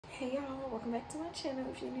Hey y'all, welcome back to my channel.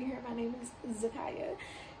 If you're new here, my name is Zakaya,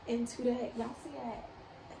 and today, y'all see that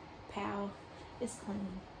pal is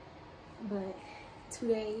clean, but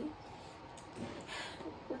today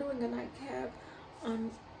we're doing a nightcap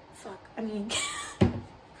on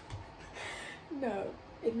no,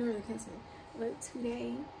 ignore the cussing. But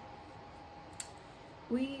today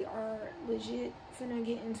we are legit finna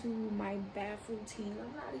get into my bath routine.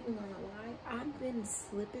 I'm not even gonna lie, I've been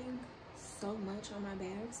slipping so much on my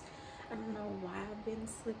baths. I don't know why I've been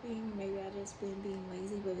slipping. Maybe I just been being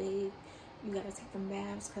lazy, but babe, you gotta take them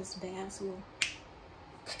baths because baths will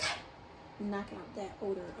knock out that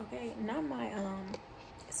odor, okay? Not my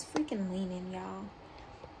it's freaking leaning, y'all.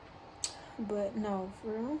 But no, for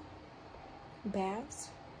real, baths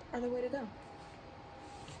are the way to go.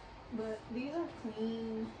 But these are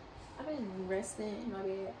clean. I've been resting in my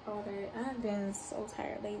bed all day. I've been so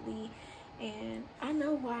tired lately, and I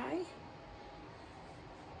know why.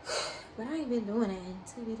 But I ain't been doing it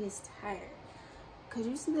until it is tired. Cause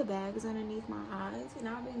you see the bags underneath my eyes, and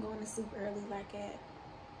I've been going to sleep early,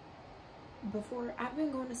 I've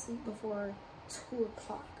been going to sleep before 2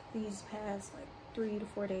 o'clock these past like 3 to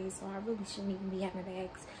 4 days, so I really shouldn't even be having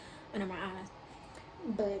bags under my eyes.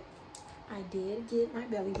 But I did get my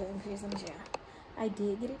belly button pierced. I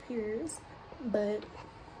did get it pierced, but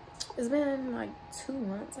it's been like 2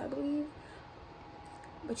 months, I believe.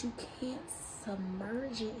 But you can't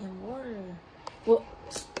submerge it in water. Well,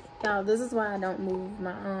 y'all, this is why I don't move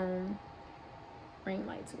my ring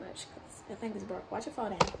light too much, because I think it's broke. Watch it fall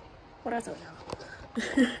down. What I told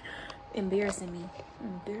y'all. Embarrassing me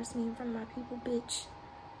in front of my people, bitch.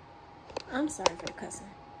 I'm sorry for the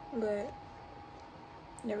cussing, but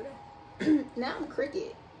there we go. Now I'm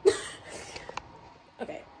crooked.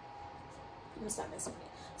 Okay, I'm gonna stop messing with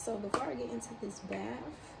it. So before I get into this bath,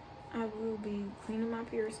 I will be cleaning my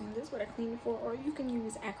piercing. This is what I clean it for, or you can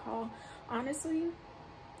use alcohol. Honestly,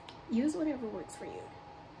 use whatever works for you.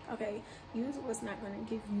 Okay, use what's not going to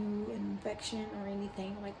give you an infection or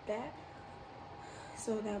anything like that.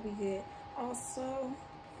 So that'll be good. Also,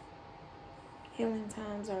 healing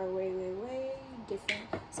times are way different.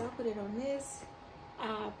 So I put it on this.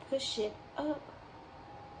 I push it up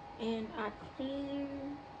and I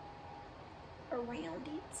clean around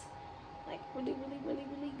it. Like really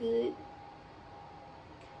good.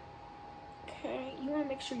 Okay, you want to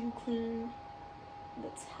make sure you clean the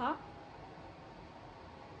top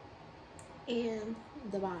and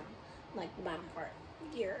the bottom, like the bottom part,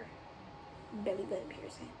 your belly button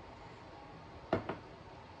piercing.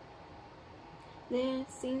 Then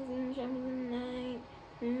season show me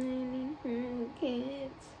the night,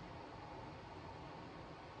 kids.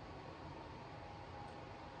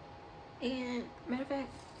 And matter of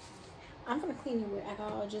fact, I'm gonna clean it with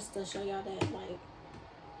alcohol just to show y'all that, like,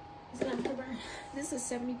 it's not gonna burn. This is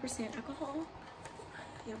 70% alcohol.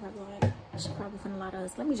 Y'all probably like, she probably putting a lot of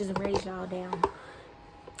us. Let me just raise y'all down.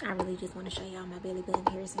 I really just want to show y'all my belly button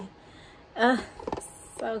piercing.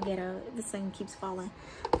 So ghetto. This thing keeps falling.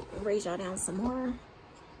 Raise y'all down some more.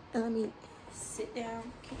 And let me sit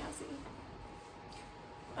down. Can y'all see?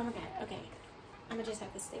 Oh my god. Okay. I'm gonna just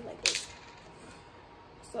have to stay like this.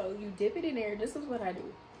 So you dip it in there. This is what I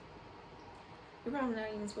do. You're probably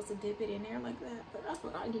not even supposed to dip it in there like that, but that's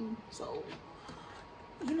what I do. So,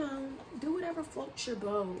 you know, do whatever floats your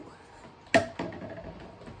boat.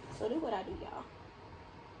 So do what I do, y'all.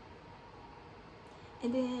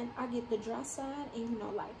 And then I get the dry side and, you know,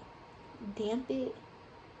 like, damp it.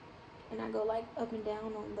 And I go like up and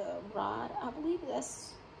down on the rod. I believe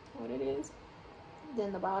that's what it is.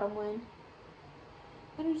 Then the bottom one,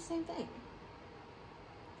 I do the same thing.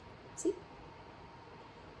 See?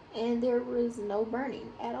 And there was no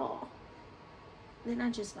burning at all. Then I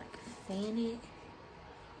just like fan it.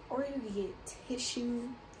 Or you can get tissue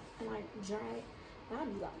and like dry it. I'll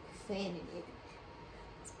be like fanning it.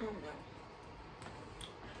 I don't know.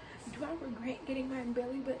 Do I regret getting my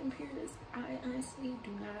belly button pierced? I honestly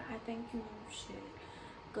do not. I think you should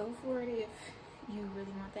go for it if you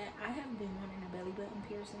really want that. I have been wanting a belly button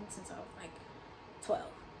piercing since I was like 12,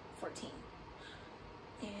 14.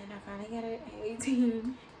 And I finally got it at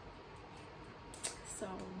 18. So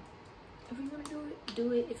if you want to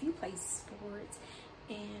do it. If you play sports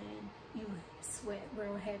and you sweat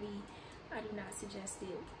real heavy, I do not suggest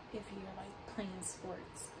it if you're like playing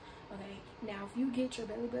sports. Okay, now if you get your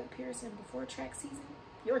belly button piercing before track season,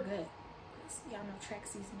 you're good. Y'all know track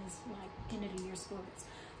season is like end of the year sports.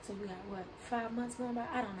 So we got what, 5 months going by?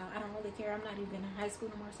 I don't know. I don't really care. I'm not even in high school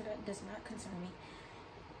no more, so that does not concern me.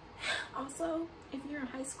 Also, if you're in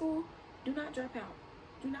high school, do not drop out.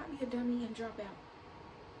 Do not be a dummy and drop out.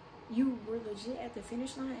 You were legit at the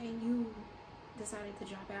finish line and you decided to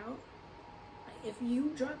drop out, if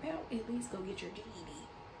you drop out, at least go get your GED.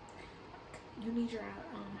 You need your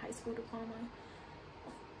high school diploma.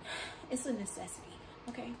 It's a necessity,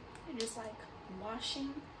 okay? Just like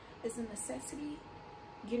washing is a necessity,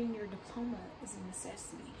 getting your diploma is a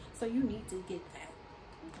necessity. So you need to get that.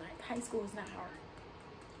 Like, high school is not hard.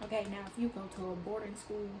 Okay, now if you go to a boarding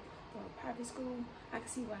school or a private school, I can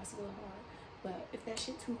see why it's a little hard. But if that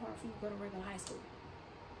shit too hard for you, go to regular high school.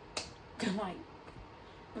 Like,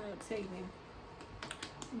 I'm gonna tell you, man.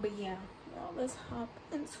 But yeah, y'all, let's hop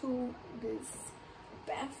into this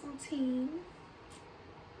bath routine.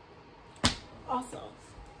 Also,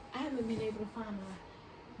 I haven't been able to find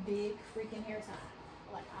my big freaking hair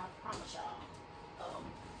tie. Like, I promise y'all.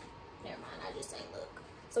 Never mind, I just ain't look.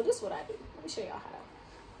 So this is what I do. Let me show y'all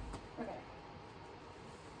how. Okay.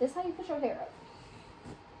 This is how you put your hair up.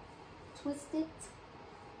 Twist it.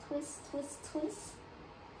 Twist, twist, twist.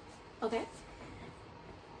 Okay.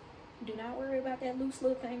 Do not worry about that loose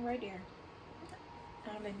little thing right there.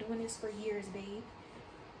 I've been doing this for years, babe.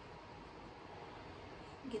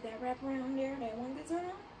 Get that wrap around there, that one good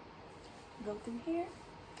time. Go through here.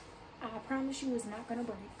 I promise you it's not gonna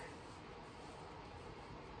break.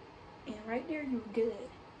 And right there, you're good.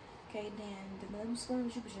 Okay, then the little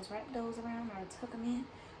spoons, you can just wrap those around or tuck them in.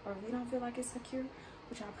 Or if you don't feel like it's secure,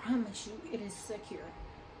 which I promise you, it is secure.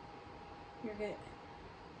 You're good.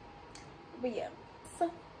 But yeah,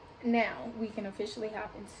 so now we can officially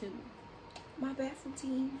hop into my bath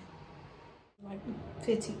routine. Like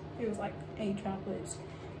 50, it was like 8 droplets,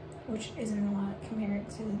 which isn't a lot compared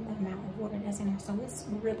to the amount of water that's in there. So it's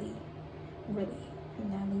really, really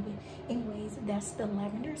diluted. Anyways, that's the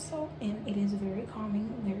lavender soap, and it is very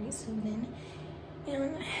calming, very soothing.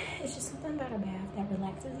 And it's just something about a bath that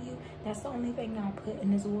relaxes you. That's the only thing I put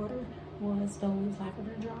in this water was those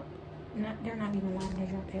lavender drops. They're not even lavender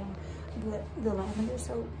drops, y'all, but the lavender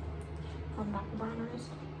soap from Dr. Bronner's.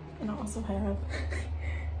 And I also have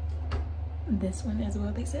this one as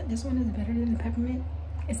well. They said this one is better than the peppermint.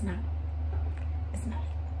 It's not. It's not.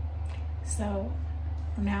 So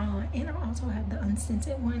from now on, and I also have the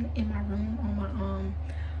unscented one in my room on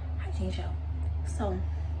my hygiene shelf. So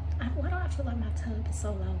why do I feel like my tub is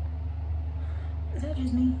so low? Is that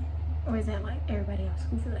just me, or is that like everybody else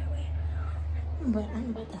who feel that way? But I'm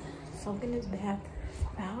about to soak in this bath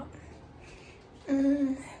for about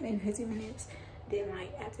maybe 15 minutes. Then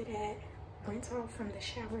like after that, rinse off from the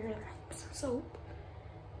shower like some soap,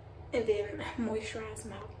 and then moisturize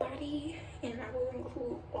my body. And I will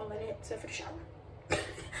include all of that except for the shower.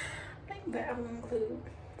 But I will include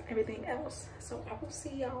everything else. So I will see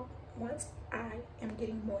y'all once I am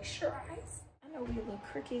getting moisturized. I know we a little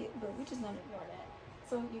crooked, but we just gonna ignore that.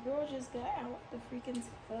 So your girl just got out the freaking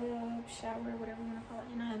tub, shower, whatever you wanna call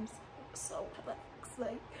it, and I'm so relaxed.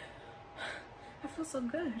 Like, I feel so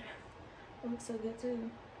good. It looks so good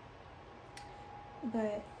too.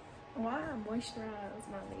 But why I moisturize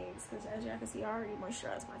my legs? Because as y'all can see, I already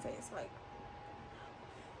moisturized my face. Like,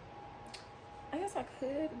 I guess I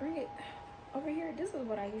could bring it over here. This is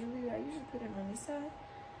what I usually do. I usually put it on this side.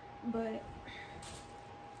 But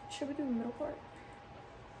should we do the middle part?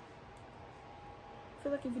 I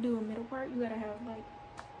feel like if you do a middle part, you gotta have like,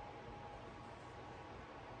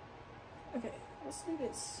 okay, let's do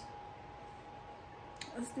this.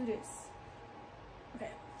 Let's do this.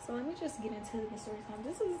 Okay, so let me just get into the story time.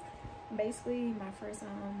 This is basically my first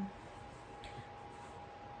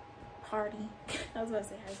party. I was about to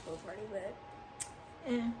say high school party, but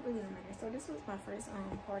really doesn't matter. So this was my first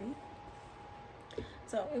party.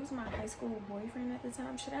 So it was my high school boyfriend at the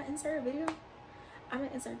time. Should I insert a video? I'm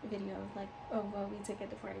gonna insert the video of what we took at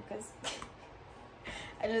the party, because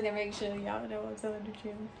I just gotta make sure y'all know I'm telling the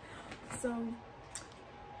truth. So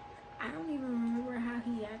I don't even remember how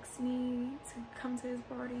he asked me to come to his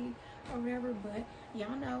party or whatever, but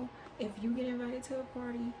y'all know if you get invited to a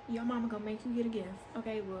party, your mama gonna make you get a gift.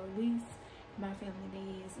 Okay, well, at least my family,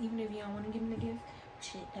 they is. Even if you don't want to give them a gift,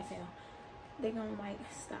 shit, that fell. They gonna like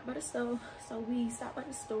stop by the store. So we stopped by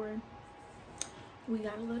the store. We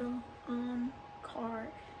got a little card,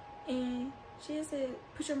 and she said,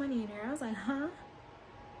 "Put your money in there." I was like, "Huh?"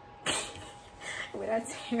 What I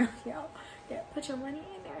tell y'all? Yeah, put your money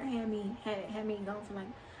in there. Had me going for like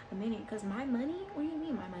a minute, because my money, what do you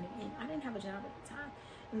mean my money? And I didn't have a job at the time,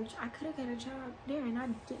 in which I could have got a job there, and I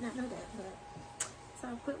did not know that. But so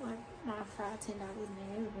I put like my $5-10 in there.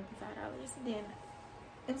 It was maybe $5. Then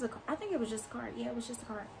it was I think it was just a card. Yeah, it was just a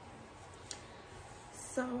card.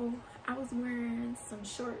 So I was wearing some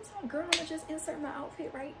shorts. Girl, I'm gonna just insert my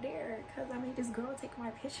outfit right there, because I made this girl take my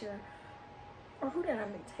picture. Or who did I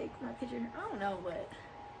make take my picture? I don't know, but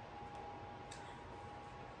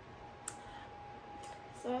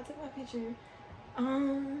So I took my picture.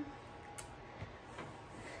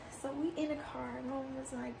 So we in the car. Mom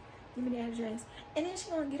was like, give me the address. And then she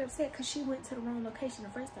gonna get upset because she went to the wrong location the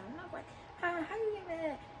first time. And I was like, how you get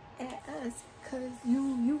mad at us? Because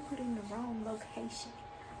you put in the wrong location.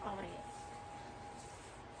 All that.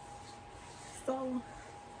 So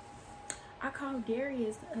I called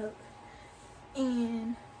Darius up.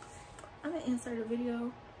 And I'm going to insert a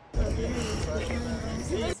video of Darius recording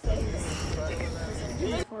his face. He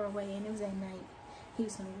was far away and it was at night. He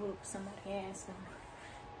was going to whoop somebody's ass.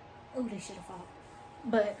 Oh, they should have fought.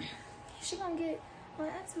 But she gonna get my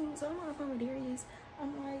attitude. So I'm on the phone with Darius.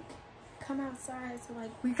 I'm like, come outside so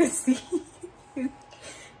like we could see you.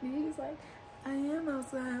 And he's like, I am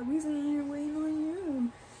outside. We sitting here waiting on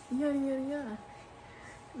you. Yada yada yada.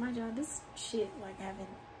 My job, this shit like happened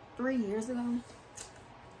 3 years ago.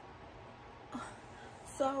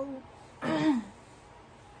 So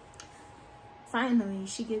finally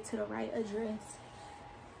she get to the right address.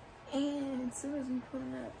 And as soon as we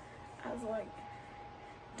pulling up, I was like,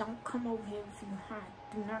 don't come over here if you high.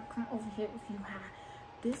 Do not come over here if you high.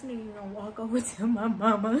 This nigga gonna walk over to my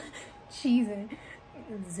mama cheesing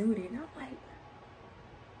and zooted. And I'm like,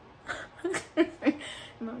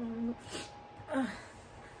 my mama.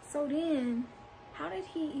 So then, how did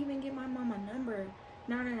he even get my mama number?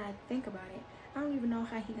 Now that I think about it, I don't even know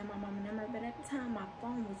how he got my mama number. But at the time, my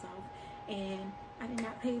phone was off and I did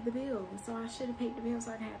not pay the bill. So I should have paid the bill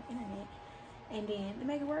so I could have internet. And then, to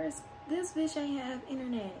make it worse, this bitch ain't have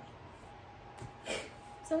internet.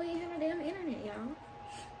 So we ain't have no damn internet, y'all.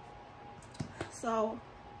 So,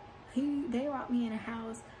 they brought me in a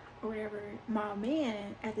house or whatever. My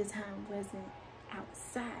man at the time wasn't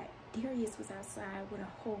outside. Darius was outside with a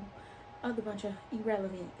whole other bunch of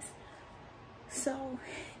irrelevance. So,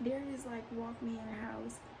 Darius like walked me in the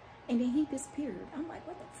house and then he disappeared. I'm like,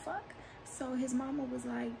 what the fuck? So his mama was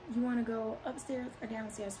like, you want to go upstairs or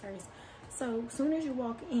downstairs first? So soon as you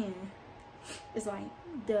walk in, it's like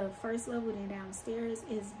the first level, then downstairs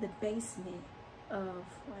is the basement of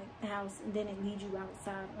like the house, and then it leads you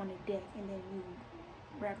outside on the deck, and then you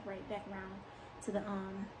wrap right back around to the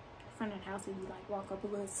front of the house, and you like walk up a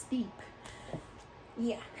little steep.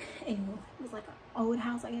 Yeah, anyway, it was like an old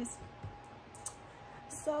house, I guess.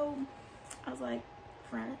 So I was like,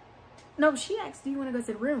 front. No, she asked, do you want to go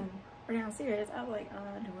to the room or downstairs? I was like,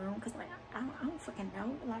 the room, because like I don't fucking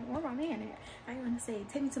know, like, where my man at? I didn't want to say,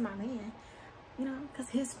 take me to my man, you know, because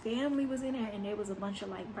his family was in there and there was a bunch of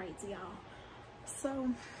like brights, y'all. So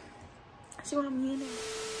she walked me in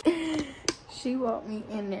there. She walked me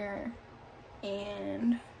in there,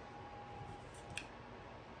 and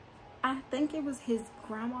I think it was his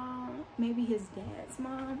grandma, maybe his dad's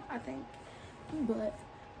mom, I think. But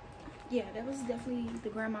yeah, that was definitely the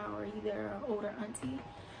grandma or either an older auntie.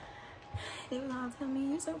 They was all telling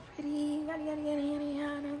me, you're so pretty, yada yada yada yada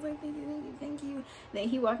yada. And I was like, thank you, thank you, thank you. Then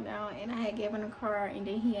he walked out and I had given him a car, and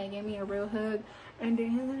then he had gave me a real hug. And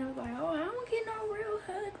then I was like, oh, I don't get no real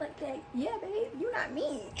hug like that. Yeah, babe, you're not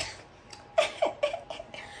me.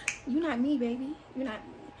 You're not me, baby. You're not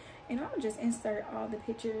me. And I'll just insert all the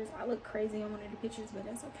pictures. I look crazy on one of the pictures, but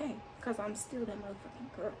that's okay, because I'm still that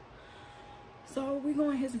motherfucking girl. So we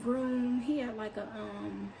go in his room. He had like a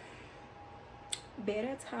bed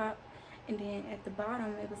at top, and then at the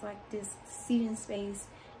bottom it was like this seating space,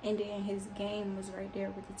 and then his game was right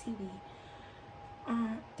there with the TV.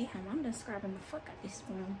 Damn, I'm describing the fuck out of this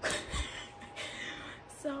room.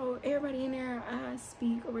 So everybody in there, I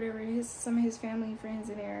speak or whatever. Some of his family friends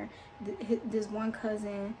in there. This one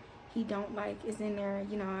cousin he don't like is in there.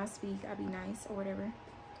 You know, I speak, I be nice or whatever.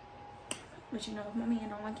 But you know, if my man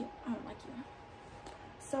don't like you, I don't like you.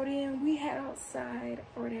 So then we head outside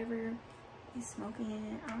or whatever. He's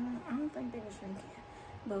smoking. I don't think they was drinking,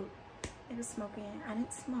 but they was smoking. I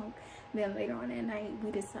didn't smoke. Then later on that night,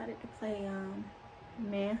 we decided to play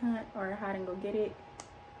manhunt or hide and go get it.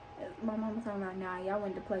 My mom was talking about, nah, y'all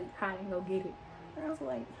went to play hide and go get it. And I was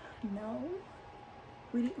like, no,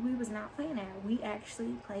 we was not playing that. We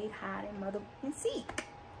actually played hide and mother and seek.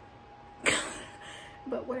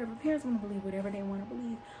 But whatever, parents want to believe whatever they want to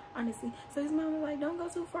believe, honestly. So his mom was like, don't go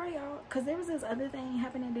too far, y'all, because there was this other thing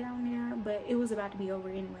happening down there, but it was about to be over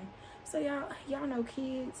anyway. So y'all know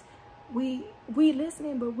kids, we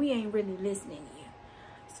listening, but we ain't really listening to you.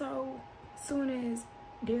 So soon as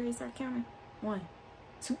Darius started counting, 1,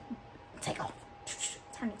 2, take off,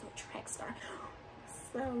 turn into a track star.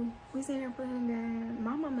 So we sitting there playing the game.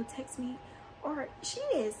 My mama texts me, or she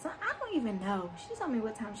did, so I don't even know. She told me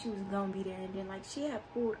what time she was gonna be there, and then like she had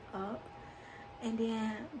pulled up, and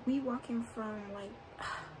then we walking from like,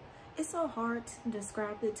 it's so hard to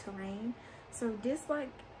describe the terrain. So this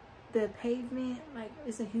like the pavement, like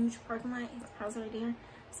it's a huge parking lot, house right there.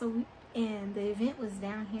 So and the event was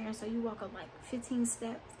down here, so you walk up like 15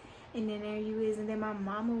 steps and then there you is. And then my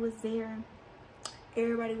mama was there,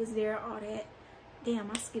 everybody was there, all that.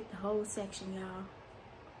 Damn, I skipped the whole section, y'all.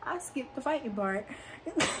 I skipped the fighting part.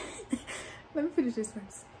 Let me finish this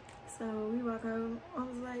first. So we walk up, I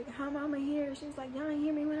was like, "Hi mama here." She was like, "Y'all ain't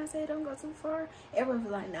hear me when I said don't go too far?" Everyone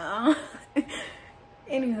was like, "Nah."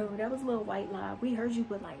 Anywho, that was a little white lie. We heard you,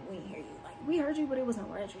 but like we didn't hear you. Like we heard you, but it wasn't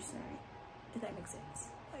registering. If that makes sense.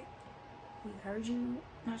 Like we heard you,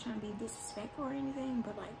 not trying to be disrespectful or anything,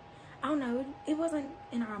 but like I don't know, it wasn't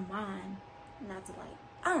in our mind not to like,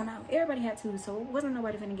 I don't know. Everybody had to, so it wasn't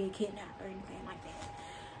nobody finna get kidnapped or anything like that.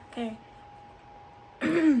 Okay.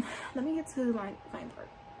 Let me get to like fine part.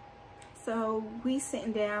 So we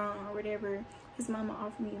sitting down or whatever. His mama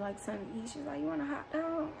offered me like something to eat. She was like, "You want a hot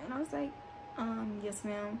dog?" And I was like, yes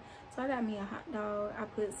ma'am. So I got me a hot dog. I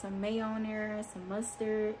put some mayo on there, some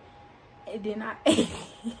mustard, and then I ate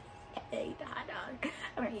the hot dog.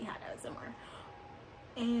 I don't eat hot dogs somewhere.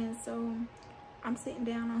 And so I'm sitting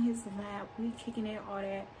down on his lap, we kicking it, all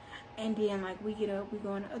that, and then like we get up, we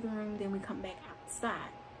go in the other room, then we come back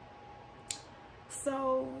outside.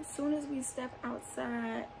 So as soon as we step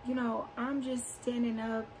outside, you know, I'm just standing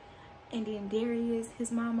up, and then Darius,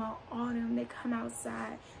 his mama, all them, they come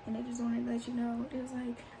outside and they just wanted to let you know, it was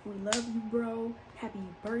like, "We love you, bro, happy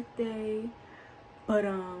birthday, but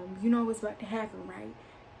you know what's about to happen, right?"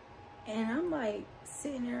 And I'm like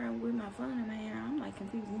sitting there with my phone in my hand, I'm like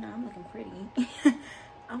confused, you know, I'm looking pretty.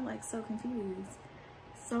 I'm like so confused.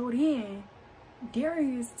 So then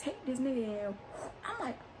Darius take this nigga and I'm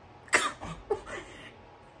like,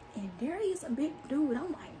 and Darius a big dude.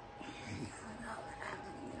 I'm like,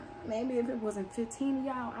 maybe if it wasn't 15 of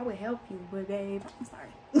y'all, I would help you, but babe, I'm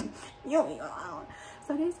sorry. You don't even know.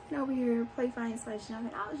 So they sitting over here, play fighting slash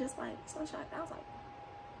jumping. I was just like so shocked. I was like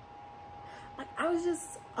I was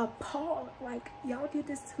just appalled. Like, y'all did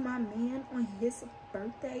this to my man on his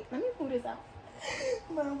birthday. Let me pull this out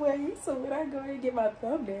my waist, so when I go and get my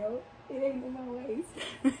thumbnail, it ain't in my waist.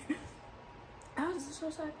 I was just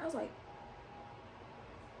so shocked. I was like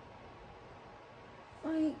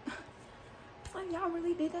y'all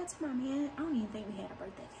really did that to my man? I don't even think we had a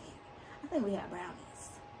birthday cake. I think we had brownies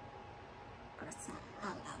or something. I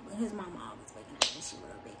don't know. But his mama always waking up and she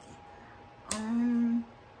loved baking.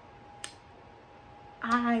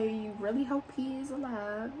 I really hope he is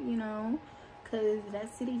alive, you know, because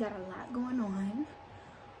that city got a lot going on.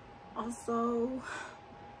 Also,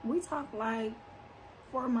 we talked like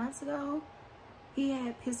 4 months ago. He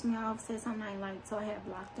had pissed me off, said something I liked, so I had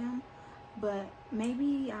blocked him. But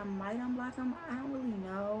maybe I might unblock him. I don't really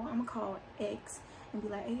know. I'm gonna call X and be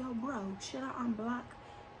like, "Hey, yo, bro, should I unblock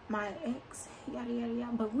my ex?" Yada yada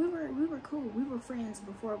yada. But we were cool. We were friends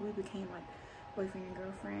before we became like boyfriend and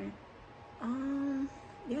girlfriend.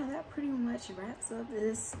 Yeah, that pretty much wraps up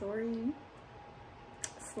this story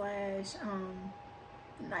slash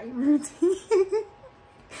night routine.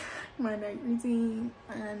 My night routine.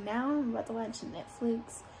 Now I'm about to watch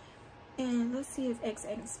Netflix, and let's see if X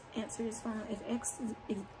answer his phone.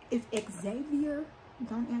 If Xavier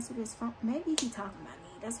don't answer this phone, maybe he talking about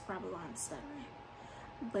me. That's probably why I'm stuttering.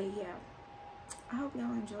 But yeah, I hope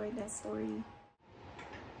y'all enjoyed that story.